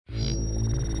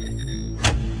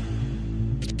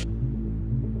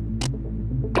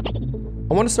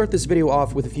I want to start this video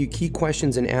off with a few key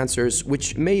questions and answers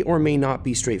which may or may not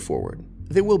be straightforward.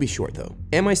 They will be short though.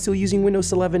 Am I still using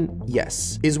Windows 11?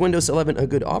 Yes. Is Windows 11 a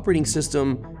good operating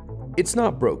system? It's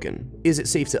not broken. Is it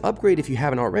safe to upgrade if you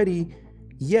haven't already?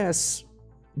 Yes,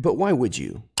 but why would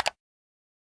you?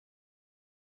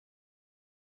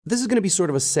 This is going to be sort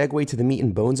of a segue to the meat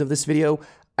and bones of this video.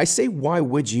 I say why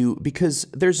would you because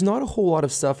there's not a whole lot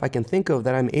of stuff I can think of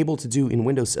that I'm able to do in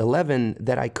Windows 11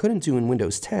 that I couldn't do in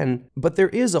Windows 10, but there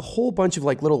is a whole bunch of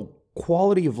like little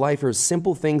quality of life or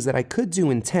simple things that I could do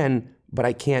in 10, but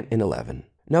I can't in 11.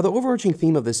 Now the overarching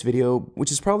theme of this video,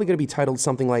 which is probably going to be titled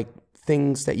something like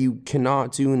things that you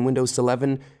cannot do in Windows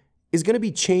 11, is going to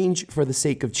be change for the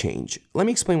sake of change. Let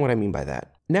me explain what I mean by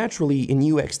that. Naturally, in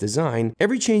UX design,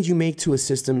 every change you make to a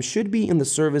system should be in the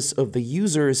service of the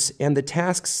users and the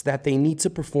tasks that they need to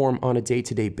perform on a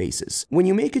day-to-day basis. When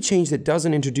you make a change that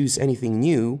doesn't introduce anything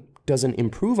new, doesn't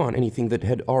improve on anything that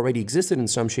had already existed in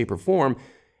some shape or form,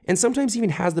 and sometimes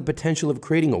even has the potential of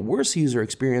creating a worse user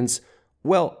experience,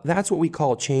 well, that's what we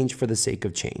call change for the sake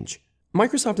of change.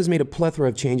 Microsoft has made a plethora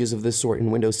of changes of this sort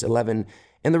in Windows 11,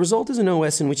 and the result is an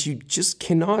OS in which you just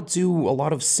cannot do a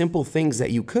lot of simple things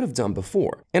that you could have done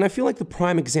before. And I feel like the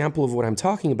prime example of what I'm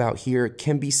talking about here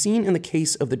can be seen in the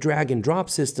case of the drag and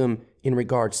drop system in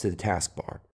regards to the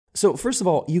taskbar. So first of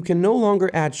all, you can no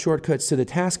longer add shortcuts to the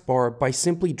taskbar by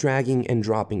simply dragging and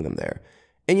dropping them there.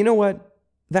 And you know what?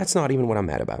 That's not even what I'm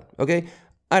mad about, okay?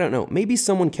 I don't know, maybe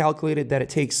someone calculated that it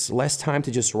takes less time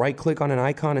to just right-click on an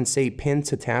icon and say pin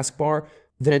to taskbar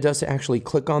than it does to actually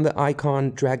click on the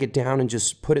icon, drag it down, and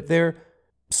just put it there.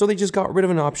 So they just got rid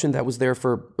of an option that was there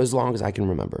for as long as I can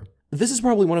remember. This is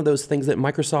probably one of those things that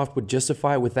Microsoft would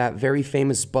justify with that very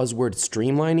famous buzzword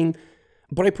streamlining,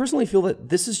 but I personally feel that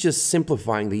this is just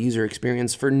simplifying the user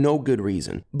experience for no good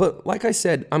reason. But like I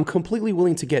said, I'm completely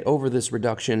willing to get over this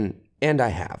reduction, and I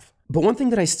have. But one thing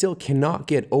that I still cannot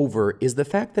get over is the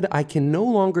fact that I can no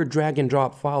longer drag and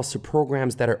drop files to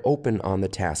programs that are open on the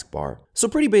taskbar. So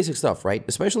pretty basic stuff, right?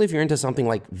 Especially if you're into something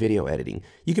like video editing.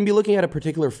 You can be looking at a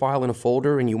particular file in a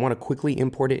folder and you want to quickly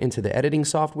import it into the editing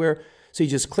software. So you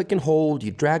just click and hold,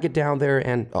 you drag it down there,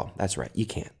 and oh, that's right, you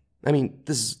can't. I mean,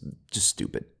 this is just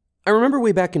stupid. I remember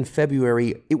way back in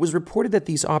February, it was reported that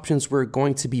these options were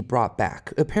going to be brought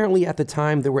back. Apparently at the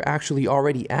time, they were actually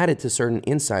already added to certain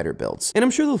insider builds. And I'm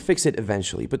sure they'll fix it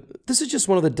eventually, but this is just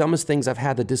one of the dumbest things I've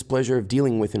had the displeasure of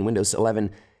dealing with in Windows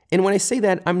 11. And when I say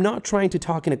that, I'm not trying to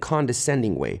talk in a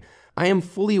condescending way. I am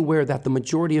fully aware that the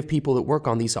majority of people that work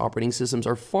on these operating systems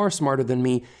are far smarter than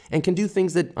me and can do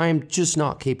things that I am just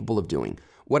not capable of doing.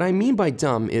 What I mean by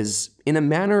dumb is in a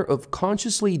manner of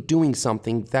consciously doing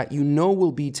something that you know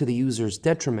will be to the user's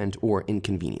detriment or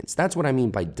inconvenience. That's what I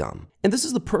mean by dumb. And this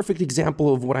is the perfect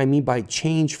example of what I mean by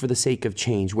change for the sake of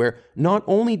change, where not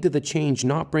only did the change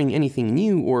not bring anything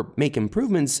new or make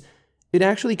improvements, it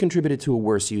actually contributed to a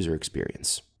worse user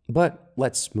experience. But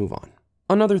let's move on.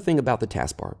 Another thing about the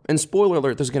taskbar, and spoiler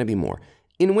alert, there's going to be more.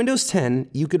 In Windows 10,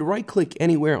 you could right-click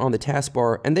anywhere on the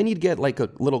taskbar and then you'd get like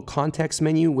a little context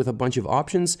menu with a bunch of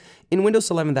options. In Windows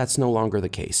 11, that's no longer the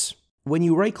case. When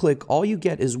you right-click, all you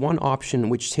get is one option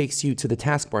which takes you to the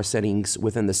taskbar settings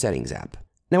within the Settings app.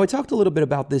 Now, I talked a little bit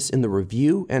about this in the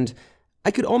review, and I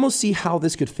could almost see how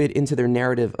this could fit into their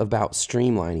narrative about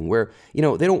streamlining, where, you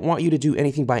know, they don't want you to do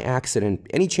anything by accident.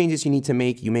 Any changes you need to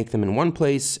make, you make them in one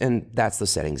place, and that's the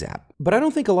Settings app. But I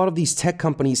don't think a lot of these tech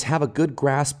companies have a good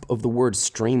grasp of the word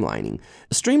streamlining.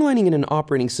 Streamlining in an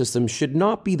operating system should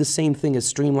not be the same thing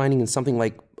as streamlining in something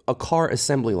like a car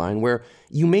assembly line, where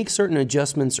you make certain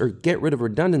adjustments or get rid of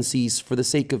redundancies for the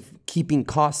sake of keeping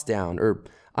costs down, or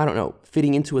I don't know,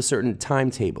 fitting into a certain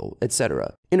timetable,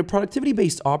 etc. In a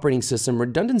productivity-based operating system,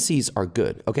 redundancies are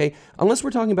good, okay? Unless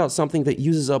we're talking about something that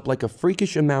uses up like a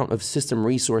freakish amount of system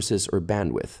resources or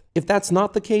bandwidth. If that's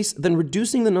not the case, then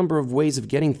reducing the number of ways of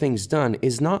getting things done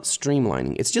is not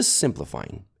streamlining, it's just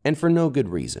simplifying, and for no good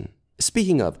reason.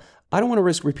 Speaking of, I don't want to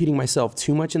risk repeating myself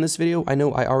too much in this video. I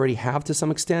know I already have to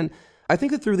some extent. I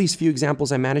think that through these few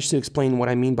examples, I managed to explain what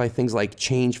I mean by things like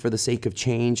change for the sake of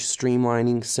change,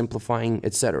 streamlining, simplifying,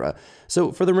 etc.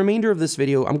 So for the remainder of this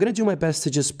video, I'm going to do my best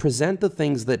to just present the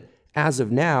things that, as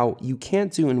of now, you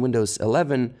can't do in Windows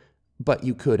 11, but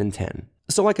you could in 10.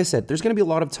 So like I said, there's going to be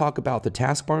a lot of talk about the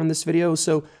taskbar in this video,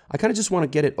 so I kind of just want to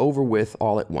get it over with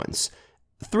all at once.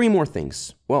 3 more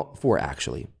things. Well, 4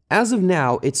 actually. As of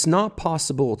now, it's not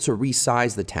possible to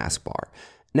resize the taskbar.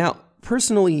 Now,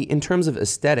 personally, in terms of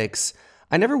aesthetics,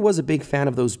 I never was a big fan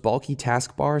of those bulky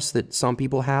taskbars that some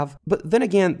people have, but then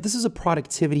again, this is a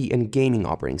productivity and gaming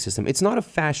operating system. It's not a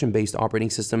fashion-based operating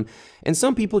system, and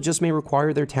some people just may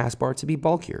require their taskbar to be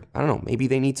bulkier. I don't know, maybe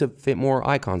they need to fit more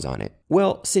icons on it.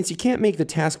 Well, since you can't make the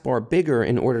taskbar bigger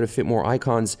in order to fit more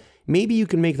icons, maybe you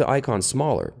can make the icons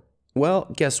smaller.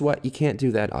 Well, guess what? You can't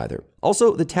do that either.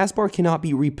 Also, the taskbar cannot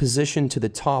be repositioned to the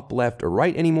top, left, or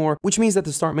right anymore, which means that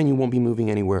the start menu won't be moving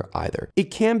anywhere either.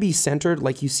 It can be centered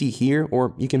like you see here,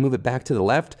 or you can move it back to the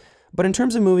left, but in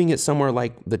terms of moving it somewhere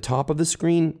like the top of the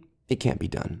screen, it can't be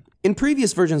done. In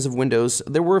previous versions of Windows,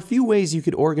 there were a few ways you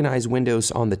could organize windows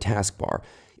on the taskbar.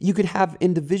 You could have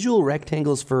individual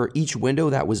rectangles for each window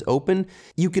that was open,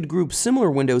 you could group similar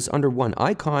windows under one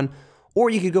icon, or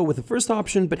you could go with the first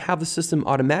option, but have the system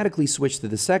automatically switch to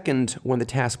the second when the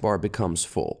taskbar becomes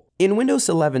full. In Windows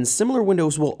 11, similar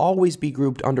windows will always be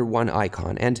grouped under one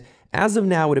icon, and as of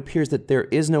now, it appears that there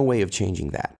is no way of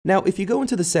changing that. Now, if you go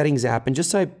into the Settings app and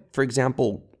just type, for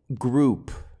example,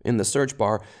 Group in the search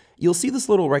bar, you'll see this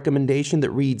little recommendation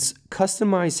that reads,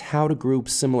 Customize how to group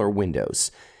similar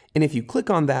windows. And if you click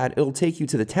on that, it'll take you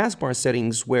to the taskbar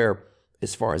settings where,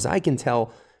 as far as I can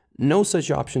tell, no such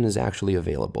option is actually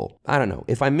available. I don't know.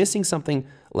 If I'm missing something,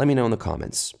 let me know in the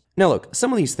comments. Now look,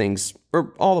 some of these things,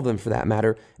 or all of them for that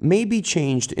matter, may be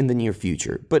changed in the near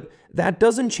future, but that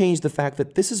doesn't change the fact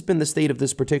that this has been the state of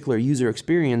this particular user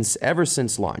experience ever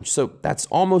since launch, so that's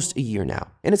almost a year now.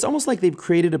 And it's almost like they've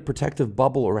created a protective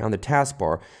bubble around the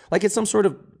taskbar, like it's some sort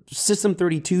of System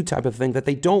 32 type of thing that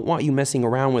they don't want you messing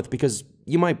around with because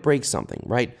you might break something,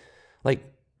 right? Like,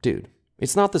 dude.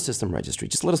 It's not the system registry,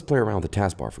 just let us play around with the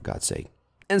taskbar for God's sake.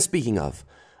 And speaking of,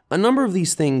 a number of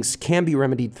these things can be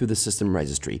remedied through the system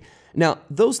registry. Now,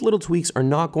 those little tweaks are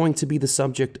not going to be the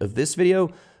subject of this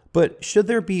video, but should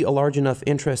there be a large enough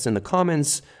interest in the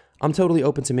comments, I'm totally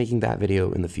open to making that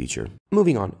video in the future.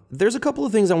 Moving on, there's a couple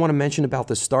of things I want to mention about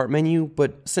the start menu,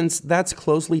 but since that's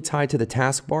closely tied to the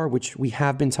taskbar, which we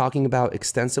have been talking about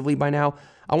extensively by now,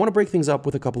 I want to break things up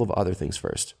with a couple of other things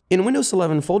first. In Windows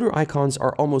 11, folder icons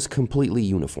are almost completely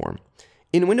uniform.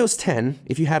 In Windows 10,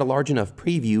 if you had a large enough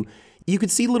preview, you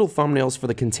could see little thumbnails for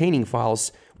the containing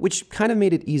files, which kind of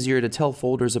made it easier to tell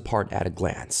folders apart at a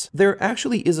glance. There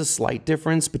actually is a slight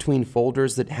difference between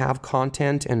folders that have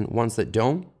content and ones that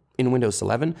don't in Windows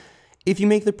 11. If you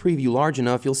make the preview large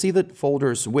enough, you'll see that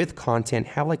folders with content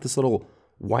have like this little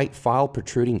white file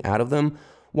protruding out of them,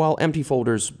 while empty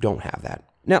folders don't have that.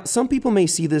 Now, some people may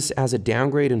see this as a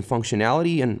downgrade in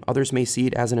functionality, and others may see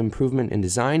it as an improvement in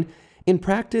design. In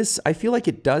practice, I feel like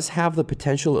it does have the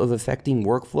potential of affecting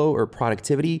workflow or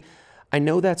productivity. I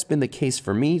know that's been the case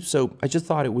for me, so I just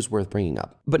thought it was worth bringing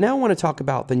up. But now I want to talk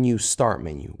about the new Start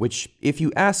menu, which, if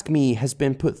you ask me, has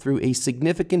been put through a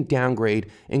significant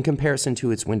downgrade in comparison to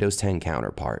its Windows 10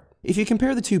 counterpart. If you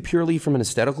compare the two purely from an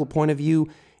aesthetical point of view,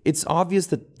 it's obvious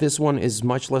that this one is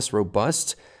much less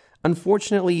robust.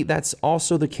 Unfortunately, that's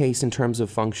also the case in terms of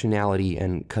functionality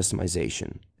and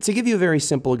customization. To give you a very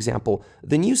simple example,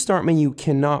 the new Start menu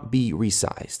cannot be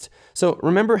resized. So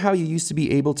remember how you used to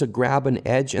be able to grab an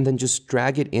edge and then just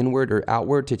drag it inward or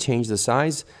outward to change the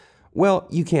size? Well,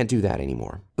 you can't do that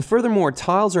anymore. Furthermore,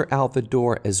 tiles are out the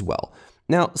door as well.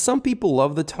 Now, some people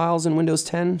love the tiles in Windows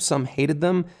 10, some hated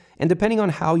them, and depending on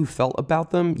how you felt about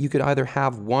them, you could either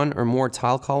have one or more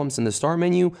tile columns in the Start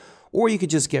menu, or you could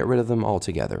just get rid of them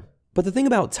altogether. But the thing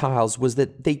about tiles was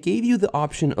that they gave you the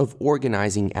option of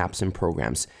organizing apps and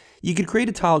programs. You could create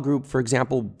a tile group, for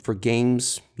example, for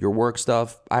games, your work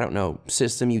stuff, I don't know,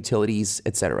 system utilities,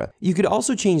 etc. You could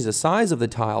also change the size of the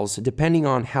tiles depending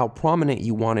on how prominent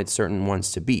you wanted certain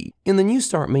ones to be. In the new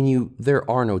Start menu, there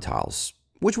are no tiles,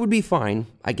 which would be fine,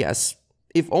 I guess,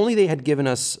 if only they had given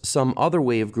us some other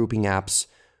way of grouping apps,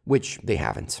 which they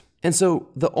haven't. And so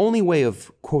the only way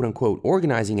of quote-unquote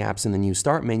organizing apps in the new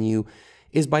Start menu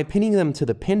is by pinning them to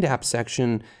the pinned app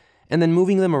section and then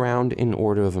moving them around in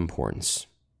order of importance.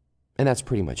 And that's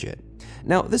pretty much it.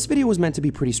 Now, this video was meant to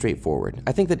be pretty straightforward.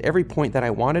 I think that every point that I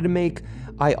wanted to make,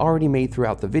 I already made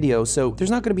throughout the video, so there's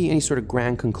not going to be any sort of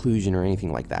grand conclusion or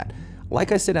anything like that.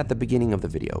 Like I said at the beginning of the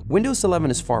video, Windows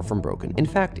 11 is far from broken. In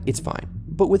fact, it's fine.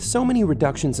 But with so many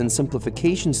reductions and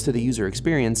simplifications to the user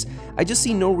experience, I just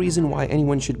see no reason why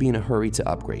anyone should be in a hurry to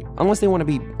upgrade, unless they want to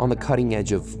be on the cutting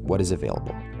edge of what is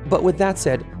available. But with that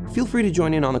said, feel free to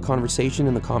join in on the conversation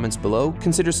in the comments below.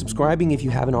 Consider subscribing if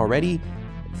you haven't already.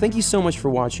 Thank you so much for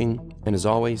watching, and as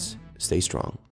always, stay strong.